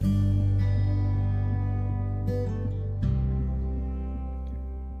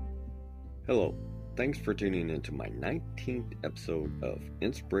Hello, thanks for tuning into my 19th episode of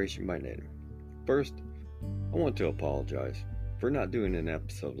Inspiration by Native. First, I want to apologize for not doing an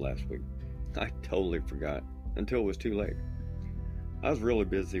episode last week. I totally forgot until it was too late. I was really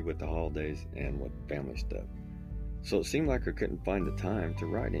busy with the holidays and with family stuff, so it seemed like I couldn't find the time to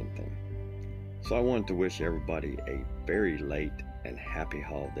write anything. So I wanted to wish everybody a very late and happy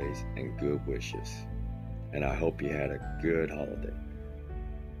holidays and good wishes. And I hope you had a good holiday.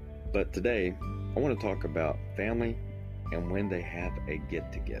 But today, I want to talk about family and when they have a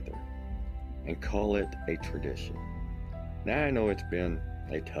get-together and call it a tradition. Now I know it's been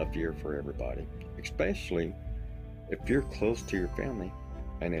a tough year for everybody, especially if you're close to your family,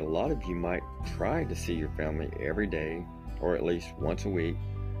 and a lot of you might try to see your family every day or at least once a week,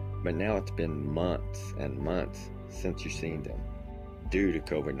 but now it's been months and months since you've seen them due to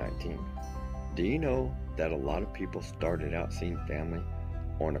COVID-19. Do you know that a lot of people started out seeing family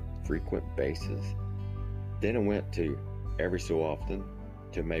on a frequent basis? Then it went to every so often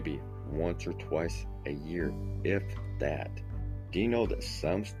to maybe once or twice a year, if that. Do you know that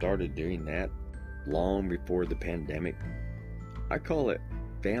some started doing that long before the pandemic? I call it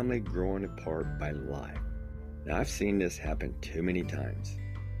family growing apart by life. Now I've seen this happen too many times.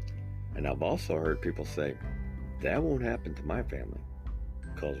 And I've also heard people say, that won't happen to my family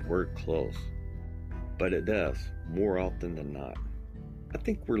because we're close. But it does, more often than not. I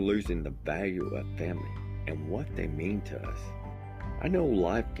think we're losing the value of family and what they mean to us. I know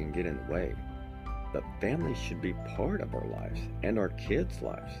life can get in the way, but family should be part of our lives and our kids'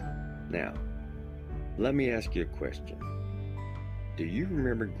 lives. Now, let me ask you a question. Do you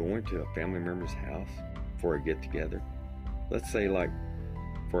remember going to a family member's house for a get-together? Let's say like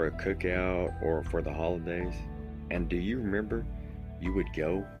for a cookout or for the holidays. And do you remember you would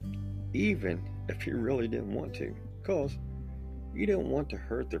go even if you really didn't want to? Because you didn't want to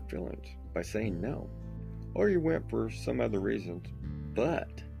hurt their feelings by saying no. Or you went for some other reasons,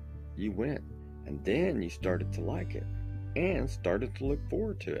 but you went. And then you started to like it and started to look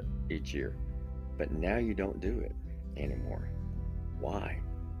forward to it each year. But now you don't do it anymore. Why?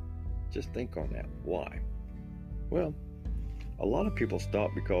 Just think on that. Why? Well, a lot of people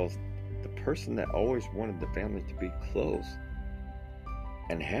stop because the person that always wanted the family to be close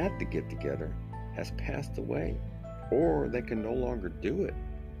and had to get together has passed away, or they can no longer do it,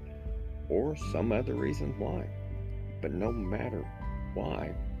 or some other reason why. But no matter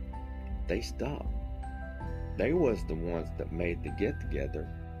why, they stop. They was the ones that made the get-together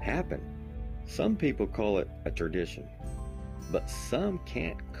happen. Some people call it a tradition, but some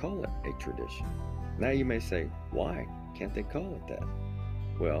can't call it a tradition. Now you may say, why can't they call it that?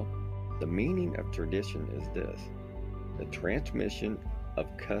 Well, the meaning of tradition is this: the transmission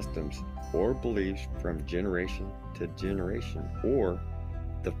of customs or beliefs from generation to generation, or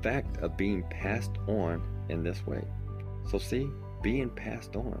the fact of being passed on in this way. So see, being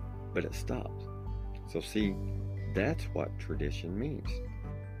passed on, but it stops. So see, that's what tradition means.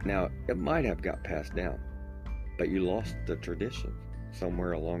 Now, it might have got passed down, but you lost the tradition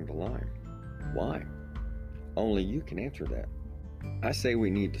somewhere along the line. Why? Only you can answer that. I say we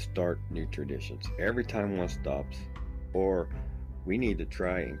need to start new traditions every time one stops, or we need to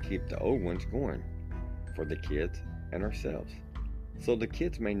try and keep the old ones going for the kids and ourselves, so the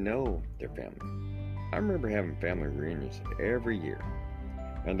kids may know their family. I remember having family reunions every year,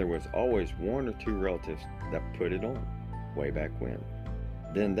 and there was always one or two relatives that put it on way back when.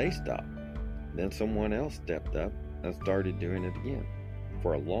 Then they stopped. Then someone else stepped up and started doing it again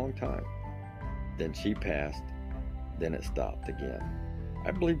for a long time. Then she passed. Then it stopped again.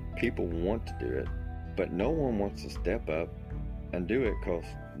 I believe people want to do it, but no one wants to step up and do it because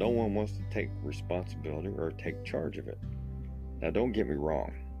no one wants to take responsibility or take charge of it. Now don't get me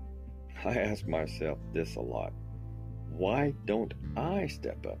wrong. I ask myself this a lot. Why don't I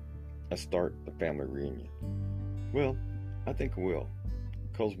step up and start the family reunion? Well, I think I will,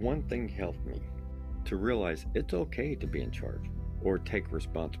 because one thing helped me to realize it's okay to be in charge or take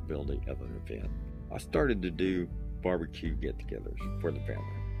responsibility of an event. I started to do barbecue get-togethers for the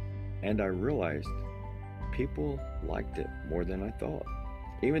family, and I realized people liked it more than I thought.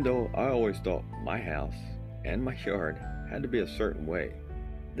 Even though I always thought my house and my yard had to be a certain way,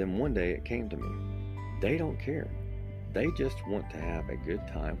 then one day it came to me. They don't care. They just want to have a good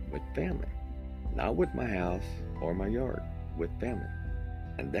time with family. Not with my house or my yard, with family.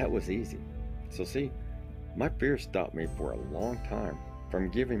 And that was easy. So see, my fear stopped me for a long time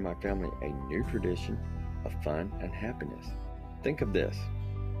from giving my family a new tradition of fun and happiness. Think of this.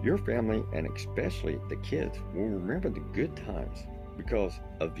 Your family, and especially the kids, will remember the good times because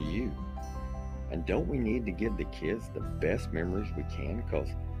of you. And don't we need to give the kids the best memories we can? Because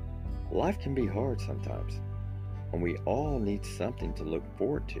life can be hard sometimes, and we all need something to look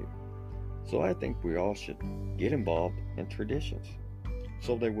forward to. So I think we all should get involved in traditions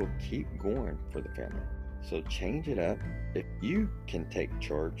so they will keep going for the family. So change it up. If you can take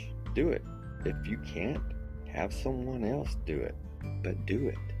charge, do it. If you can't, have someone else do it, but do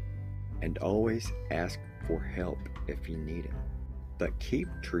it. And always ask for help if you need it. But keep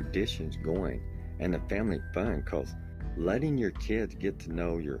traditions going and the family fun, because letting your kids get to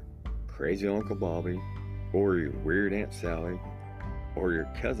know your crazy Uncle Bobby or your weird Aunt Sally or your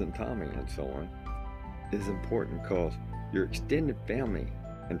cousin Tommy and so on is important, because your extended family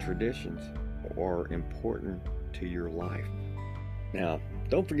and traditions are important to your life. Now,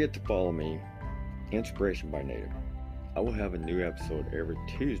 don't forget to follow me, Inspiration by Native. I will have a new episode every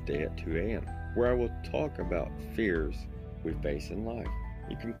Tuesday at 2 a.m. where I will talk about fears we face in life.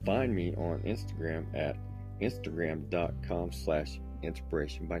 You can find me on Instagram at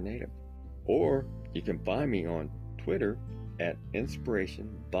instagram.com/inspirationbynative. Or you can find me on Twitter at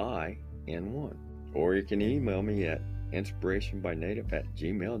inspirationbyn1. Or you can email me at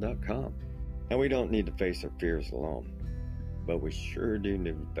inspirationbynative@gmail.com. And we don't need to face our fears alone, but we sure do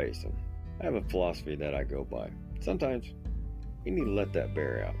need to face them. I have a philosophy that I go by. Sometimes you need to let that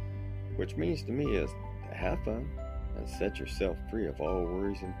bear out, which means to me is to have fun and set yourself free of all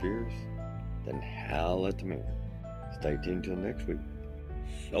worries and fears, then howl at the moon. Stay tuned till next week.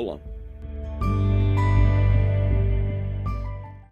 So long.